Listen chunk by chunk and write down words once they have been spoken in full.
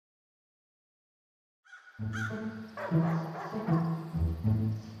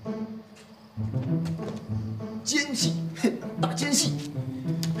奸细，大奸细，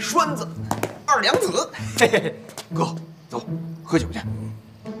栓子，二两子。嘿嘿嘿，哥，走，喝酒去。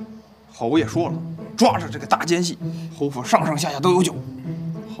侯爷说了，抓着这个大奸细，侯府上上下下都有酒。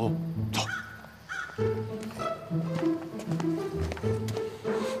好，走。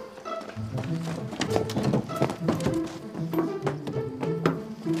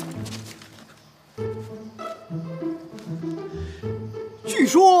据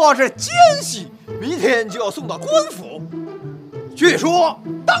说这奸细明天就要送到官府，据说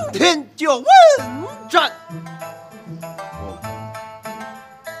当天就要问斩。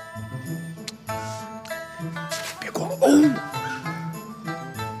别光哦！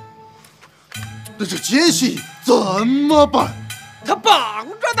那这奸细怎么办？他绑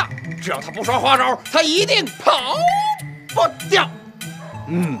着呢，只要他不耍花招，他一定跑不掉。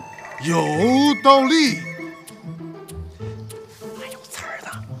有道理。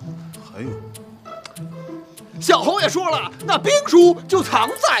还有，小侯也说了，那兵书就藏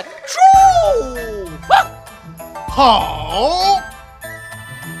在书房。好。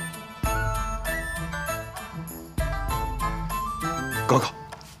哥哥，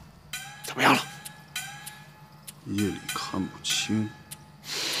怎么样了？夜里看不清，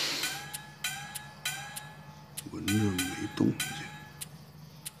闻着没动静。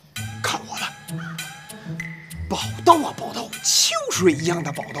看我的，宝刀啊宝刀，秋水一样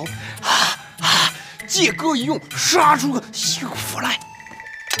的宝刀，借哥一用，杀出个幸福来。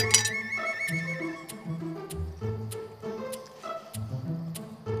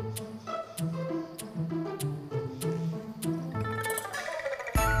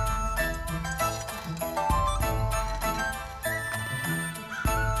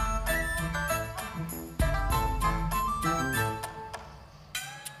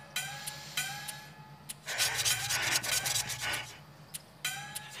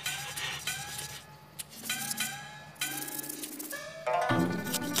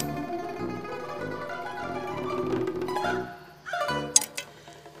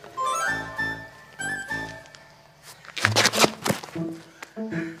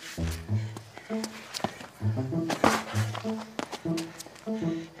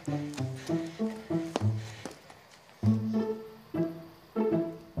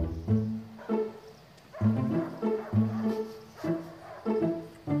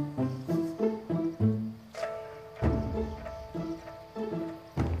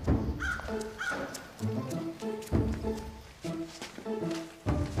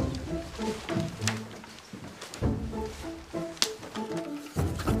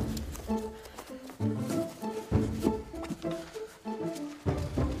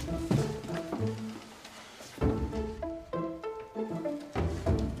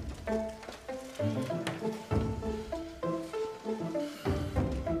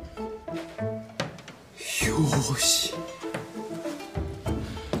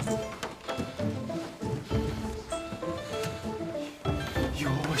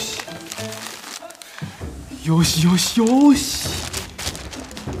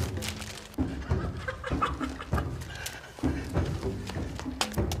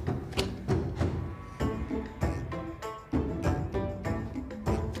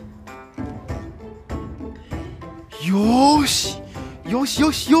哟西，哟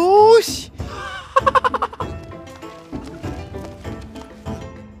西。哟西。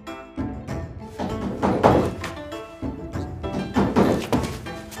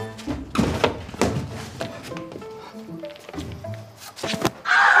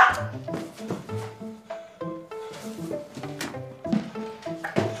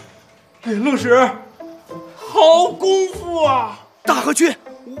愣使，好功夫啊！大和君，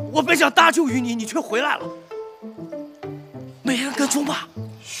我本想搭救于你，你却回来了，没人跟踪吧？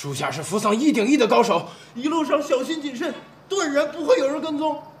属下是扶桑1顶1的高手，一路上小心谨慎，断然不会有人跟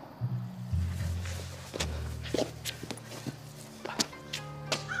踪。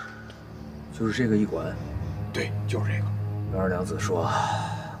就是这个驿馆。对，就是这个。跟二娘子说，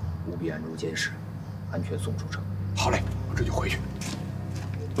务必暗中监视，安全送出城。好嘞，我这就回去。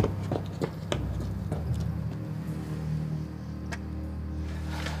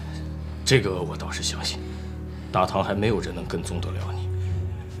这个我倒是相信，大唐还没有人能跟踪得了你。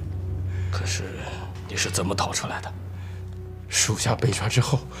可是你是怎么逃出来的？属下被抓之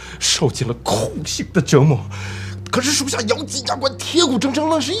后，受尽了酷刑的折磨，可是属下咬紧牙关，铁骨铮铮，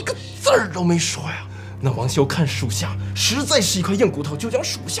愣是一个字儿都没说呀。那王修看属下实在是一块硬骨头，就将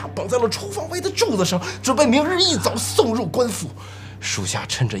属下绑在了厨房外的柱子上，准备明日一早送入官府。属下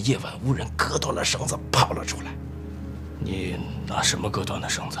趁着夜晚无人，割断了绳子跑了出来。你拿什么割断的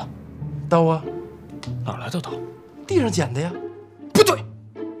绳子？刀啊！哪来的刀？地上捡的呀。不对，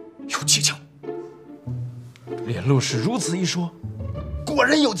有蹊跷。连陆氏如此一说，果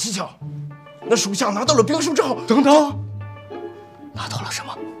然有蹊跷。那属下拿到了兵书之后，等等，拿到了什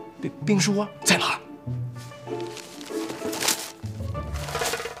么？兵书啊，在哪儿？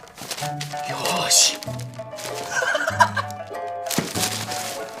哟西，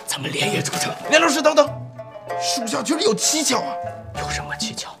咱们连夜出城。连老师，等等，属下觉得有蹊跷啊！有什么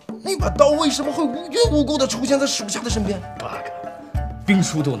蹊跷？那把刀为什么会无缘无故的出现在属下的身边？bug，兵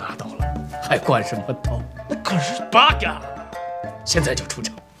书都拿到了，还管什么刀？那可是 bug， 现在就出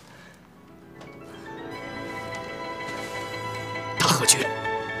城。大和君，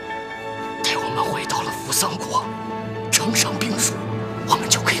带我们回到了扶桑国，呈上兵书，我们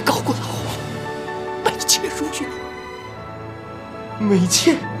就可以高过老皇，美妾如云。美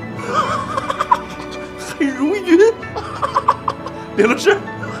妾，还如云。连老师，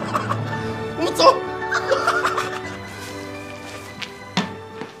我们走。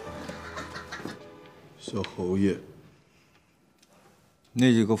小侯爷，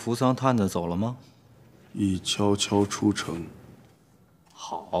那几个扶桑探子走了吗？已悄悄出城。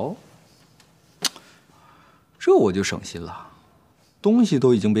好，这我就省心了。东西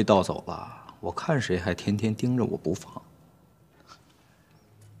都已经被盗走了，我看谁还天天盯着我不放。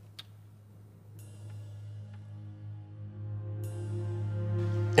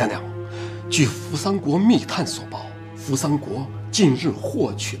娘娘，据扶桑国密探所报，扶桑国近日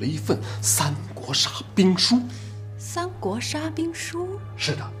获取了一份三国杀兵书。三国杀兵书？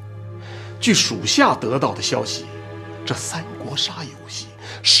是的，据属下得到的消息，这三国杀游戏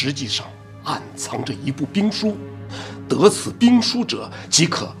实际上暗藏着一部兵书，得此兵书者即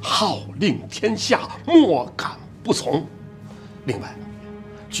可号令天下，莫敢不从。另外，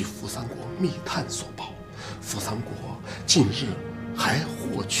据扶桑国密探所报，扶桑国近日还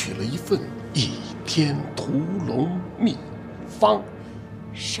获取了一份《倚天屠龙秘方》。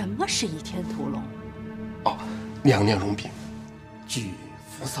什么是倚天屠龙？哦，娘娘容禀，据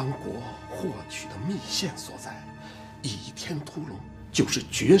扶桑国获取的密线所在，倚天屠龙就是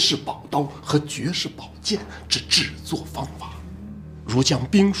绝世宝刀和绝世宝剑之制作方法。如将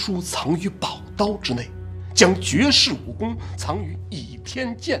兵书藏于宝刀之内，将绝世武功藏于倚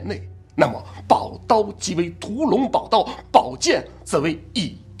天剑内，那么宝刀即为屠龙宝刀，宝剑则为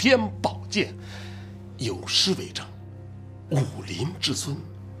倚天宝剑。有诗为证：武林至尊，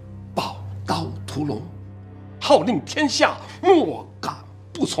宝刀屠龙，号令天下，莫敢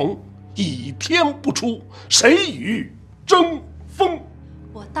不从。倚天不出，谁与争锋？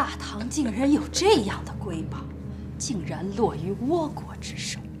我大唐竟然有这样的瑰宝，竟然落于倭国之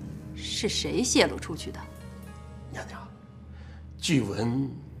手，是谁泄露出去的？娘娘，据闻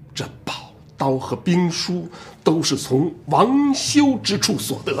这宝刀和兵书都是从王修之处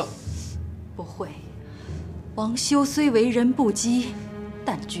所得。不会，王修虽为人不羁，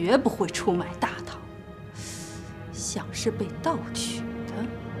但绝不会出卖大唐，想是被盗取的。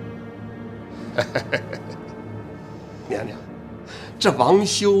娘娘，这王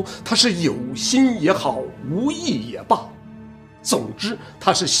修他是有心也好，无意也罢，总之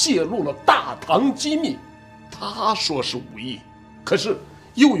他是泄露了大唐机密。他说是无意，可是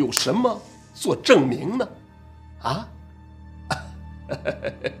又有什么做证明呢？啊？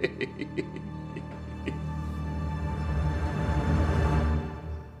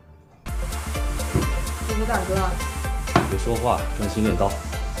杜甫大哥，别说话，专心练刀。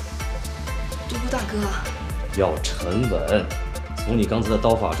杜甫大哥，要沉稳。从你刚才的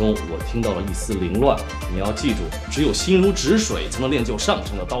刀法中，我听到了一丝凌乱。你要记住，只有心如止水，才能练就上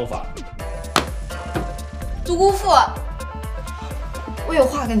乘的刀法。杜姑父，我有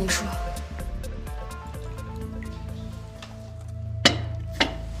话跟你说。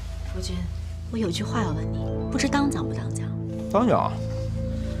夫君，我有句话要问你，不知当讲不当讲？当讲。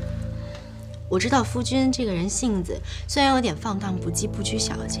我知道夫君这个人性子虽然有点放荡不羁、不拘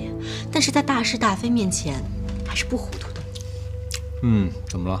小节，但是在大是大非面前还是不糊涂的。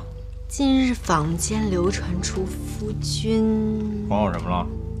怎么了？近日坊间流传出夫君……管我什么了？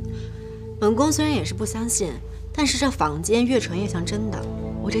本宫虽然也是不相信，但是这坊间越传越像真的，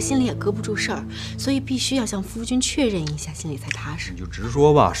我这心里也搁不住事儿，所以必须要向夫君确认一下，心里才踏实。你就直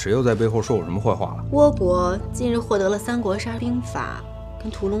说吧，谁又在背后说我什么坏话了？倭国近日获得了三国杀兵法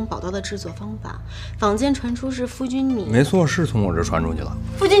跟屠龙宝刀的制作方法，坊间传出是夫君你……没错，是从我这传出去了。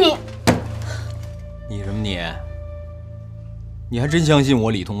夫君你……你什么你？你还真相信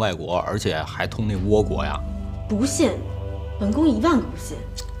我里通外国，而且还通那倭国呀？不信，本宫1万个不信。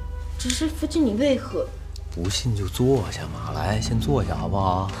只是夫君你为何……不信就坐下嘛，来，先坐下好不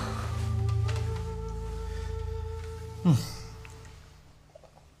好？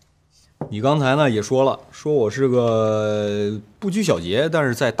你刚才呢也说了，说我是个不拘小节，但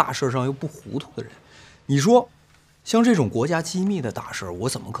是在大事上又不糊涂的人。你说，像这种国家机密的大事，我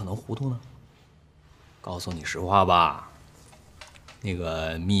怎么可能糊涂呢？告诉你实话吧，那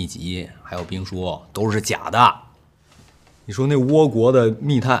个秘籍还有兵书都是假的。你说那倭国的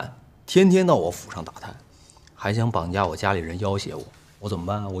密探天天到我府上打探，还想绑架我家里人，要挟我，我怎么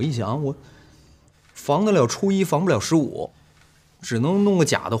办啊？我一想，我防得了初一，防不了15，只能弄个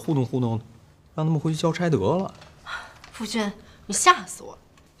假的糊弄糊弄，让他们回去交差得了。夫君，你吓死我了！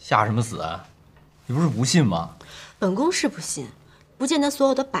吓什么死啊？你不是不信吗？本宫是不信，不见得所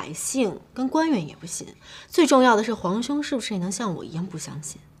有的百姓跟官员也不信。最重要的是，皇兄是不是也能像我一样不相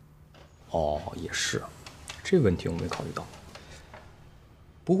信？哦，也是，这问题我没考虑到。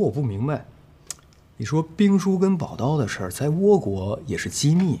不过我不明白，你说兵书跟宝刀的事儿在倭国也是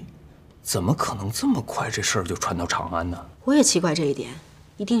机密，怎么可能这么快这事儿就传到长安呢？我也奇怪这一点，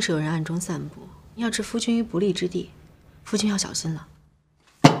一定是有人暗中散布，要置夫君于不利之地。夫君要小心了。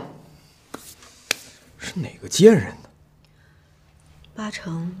是哪个贱人呢？8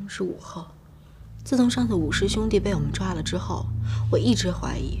成是武后。自从上次武氏兄弟被我们抓了之后，我一直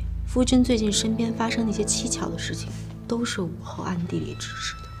怀疑夫君最近身边发生那些蹊跷的事情，都是武后暗地里指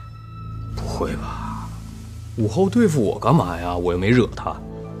使的。不会吧？武后对付我干嘛呀？我又没惹她。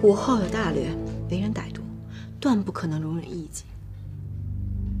武后有大略，为人歹毒，断不可能容忍异己。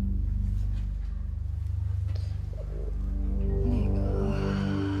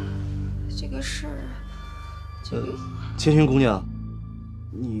这个是，千寻姑娘，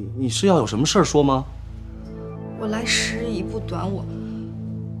你是要有什么事儿说吗？我来时已不短，我。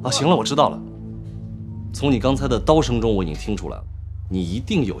啊，行了，我知道了。从你刚才的刀声中，我已经听出来了，你一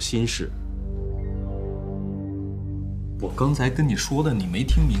定有心事。我刚才跟你说的，你没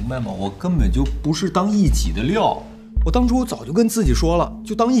听明白吗？我根本就不是当一己的料。我当初早就跟自己说了，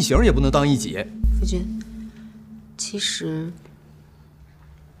就当一行也不能当一己。夫君，其实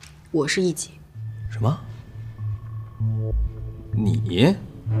我是一己。什么？你？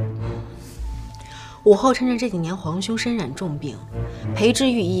武后趁着这几年皇兄身染重病，培之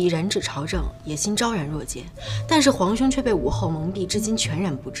御医，染指朝政，野心昭然若揭。但是皇兄却被武后蒙蔽，至今全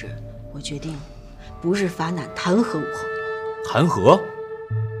然不知。我决定不日发难，弹劾武后。弹劾？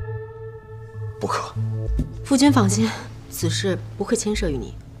不可。夫君放心，此事不会牵涉于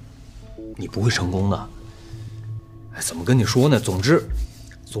你。你不会成功的。哎，怎么跟你说呢？总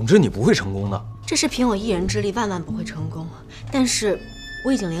之你不会成功的。这事凭我一人之力，万万不会成功。但是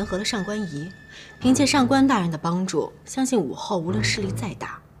我已经联合了上官仪，凭借上官大人的帮助，相信武后无论势力再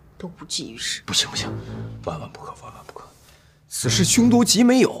大，都无济于事。不行，万万不可，万万不可！此事凶多吉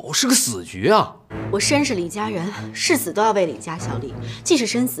没有，是个死局啊！我身是李家人，誓死都要为李家效力，即使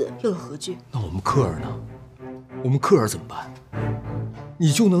身死又有何惧？那我们克儿呢？我们克儿怎么办？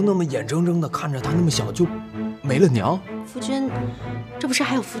你就能那么眼睁睁地看着他那么小就没了娘？夫君，这不是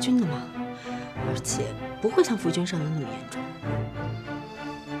还有夫君的吗？而且不会像夫君伤得那么严重。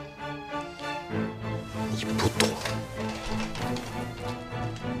你不懂。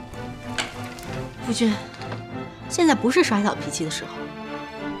夫君，现在不是耍小脾气的时候。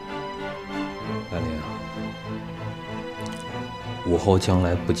兰陵，武后将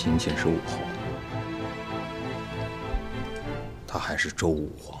来不仅仅是武后，她还是周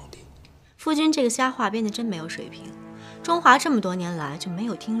武皇帝。夫君这个瞎话编得真没有水平。中华这么多年来就没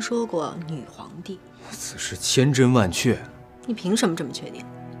有听说过女皇帝。此事千真万确。你凭什么这么确定？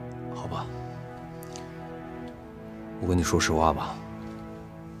好吧，我跟你说实话吧，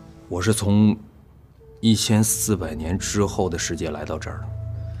我是从1400年之后的世界来到这儿的，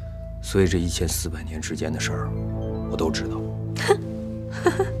所以这1400年之间的事儿，我都知道。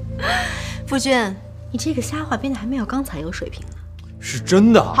夫君，你这个瞎话编得还没有刚才有水平呢。是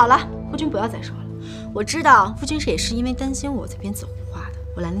真的。好了，夫君不要再说了。我知道夫君也是因为担心我才编此胡话的，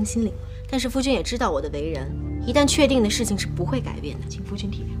我兰陵心领。但是夫君也知道我的为人，一旦确定的事情是不会改变的，请夫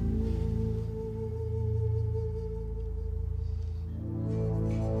君体谅。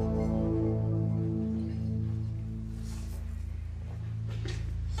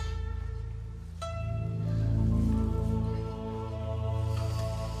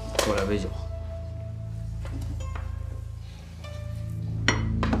给我来杯酒。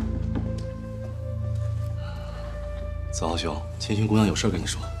子豪兄，千寻姑娘有事跟你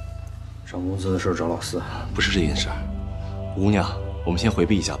说。上公司的事找老四，不是这件事儿。姑娘，我们先回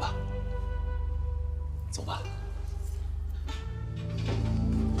避一下吧。走吧。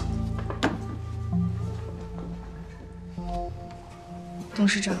董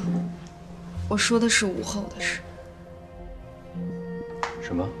事长，我说的是武后的事。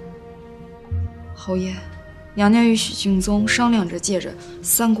什么？侯爷，娘娘与许敬宗商量着借着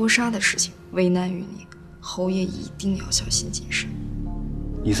三国杀的事情为难于你，侯爷一定要小心谨慎。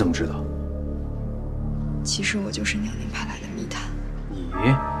你怎么知道？其实我就是娘娘派来的密探。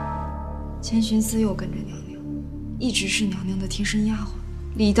你？千寻自幼跟着娘娘，一直是娘娘的贴身丫鬟，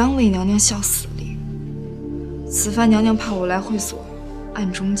理当为娘娘效死力。此番娘娘派我来会所，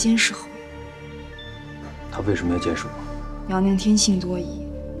暗中监视侯爷。他为什么要监视我？娘娘天性多疑，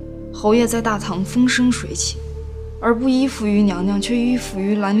侯爷在大唐风生水起，而不依附于娘娘，却依附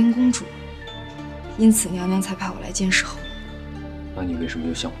于兰陵公主，因此娘娘才派我来监视侯爷。那你为什么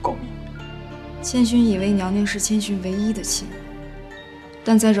又向我告密？千寻以为娘娘是千寻唯一的亲人，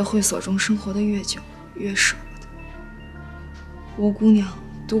但在这会所中生活的越久，越舍不得。我姑娘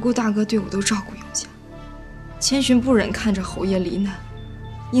独孤大哥对我都照顾有加，千寻不忍看着侯爷罹难，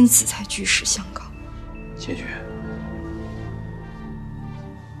因此才据实相告。千寻，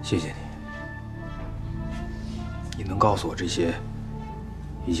谢谢你。你能告诉我这些，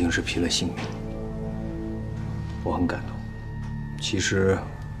已经是拼了性命了，我很感动。其实，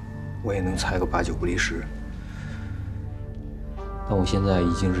我也能猜个8、9不离10，但我现在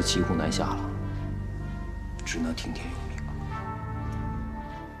已经是骑虎难下了，只能听天由命。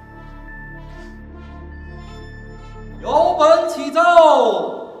有本起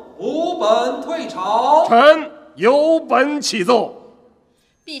奏，无本退朝。臣有本起奏。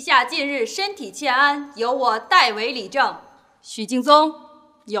陛下近日身体欠安，由我代为理政。许敬宗，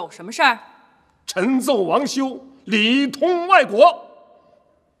有什么事儿？臣奏王修里通外国。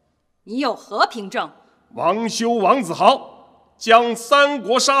你有何凭证？王修王子豪将三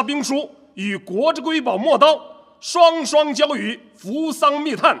国杀兵书与国之瑰宝墨刀双双交予扶桑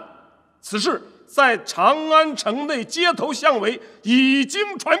密探，此事在长安城内街头巷尾已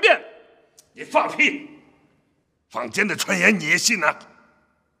经传遍。你放屁！坊间的传言你也信呢？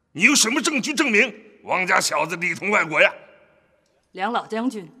你有什么证据证明王家小子里通外国呀？梁老将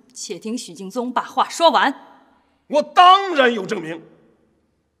军，且听许敬宗把话说完。我当然有证明。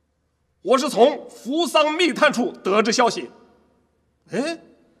我是从扶桑密探处得知消息。哎，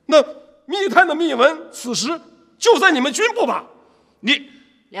那密探的密文此时就在你们军部吧？你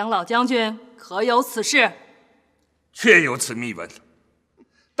梁老将军可有此事？确有此密文，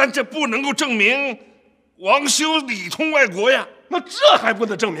但这不能够证明王修里通外国呀。那这还不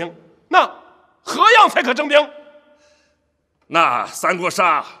能证明？那何样才可证明？那三国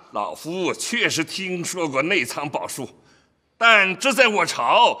杀，老夫确实听说过内藏宝书，但这在我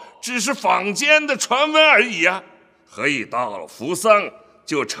朝只是坊间的传闻而已啊，何以到了扶桑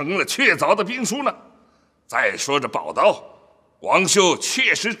就成了确凿的兵书呢？再说这宝刀，王修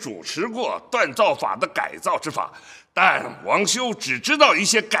确实主持过锻造法的改造之法，但王修只知道一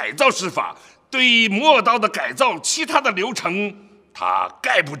些改造之法，对于墨刀的改造其他的流程他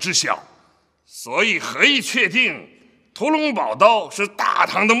概不知晓，所以何以确定屠龙宝刀是大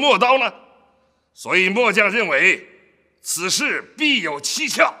唐的墨刀呢？所以末将认为此事必有蹊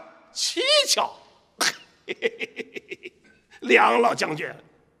跷。蹊跷？梁老将军，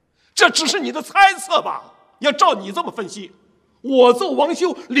这只是你的猜测吧？要照你这么分析，我奏王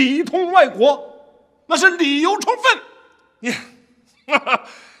修里通外国，那是理由充分。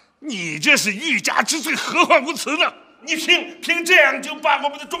你这是欲加之罪，何患无辞呢？你凭这样就把我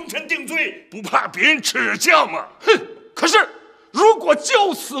们的忠臣定罪，不怕别人耻笑吗？哼！可是如果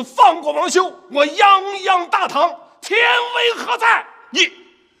就此放过王修，我泱泱大唐，天威何在？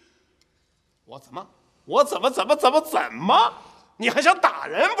我怎么？你还想打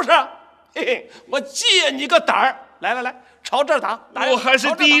人不是？嘿嘿，我借你个胆儿，来，朝这儿打！我还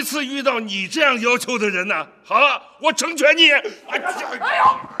是第一次遇到你这样要求的人呢。好了，我成全你。哎呀！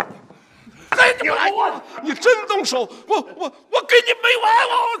你来！你真动手，我给你没完！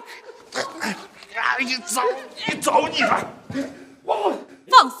你走你吧！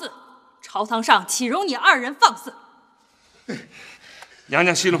放肆！朝堂上岂容你二人放肆？娘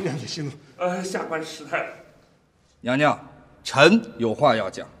娘息怒，下官失态了。娘娘，臣有话要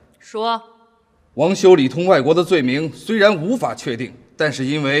讲。说。王修里通外国的罪名虽然无法确定，但是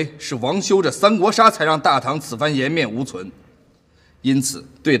因为是王修这三国杀，才让大唐此番颜面无存。因此，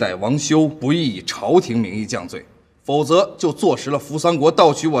对待王修不宜以朝廷名义降罪，否则就坐实了扶桑国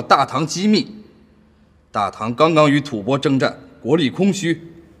盗取我大唐机密。大唐刚刚与吐蕃征战，国力空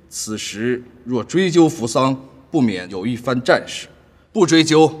虚，此时若追究扶桑，不免有一番战事；不追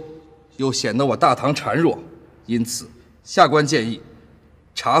究，又显得我大唐孱弱。因此，下官建议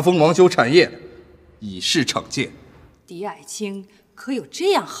查封王修产业，以示惩戒。狄爱卿可有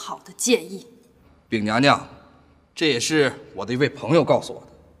这样好的建议？禀娘娘，这也是我的一位朋友告诉我的。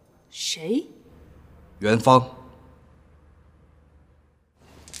谁？元芳。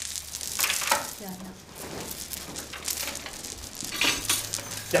娘娘，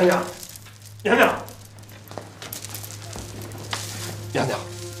娘娘，娘娘，娘娘，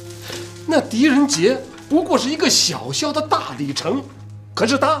那狄仁杰不过是一个小小的大理丞，可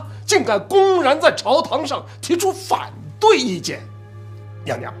是他竟敢公然在朝堂上提出反对意见。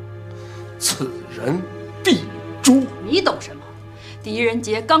娘娘，此人必诛。你懂什么？狄仁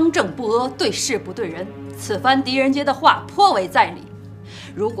杰刚正不阿，对事不对人，此番狄仁杰的话颇为在理。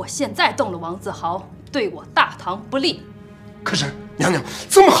如果现在动了王子豪，对我大唐不利。可是娘娘，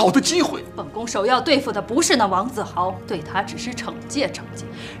这么好的机会，本宫首要对付的不是那王子豪，对他只是惩戒惩戒，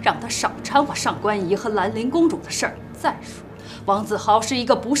让他少掺和上官仪和兰陵公主的事儿。再说，王子豪是一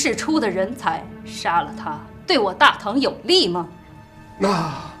个不世出的人才，杀了他对我大唐有利吗？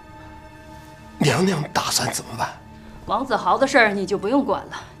那娘娘打算怎么办？王子豪的事儿你就不用管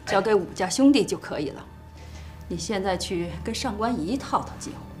了，交给武家兄弟就可以了。你现在去跟上官仪套套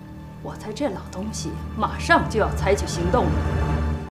近乎，我猜这老东西马上就要采取行动了。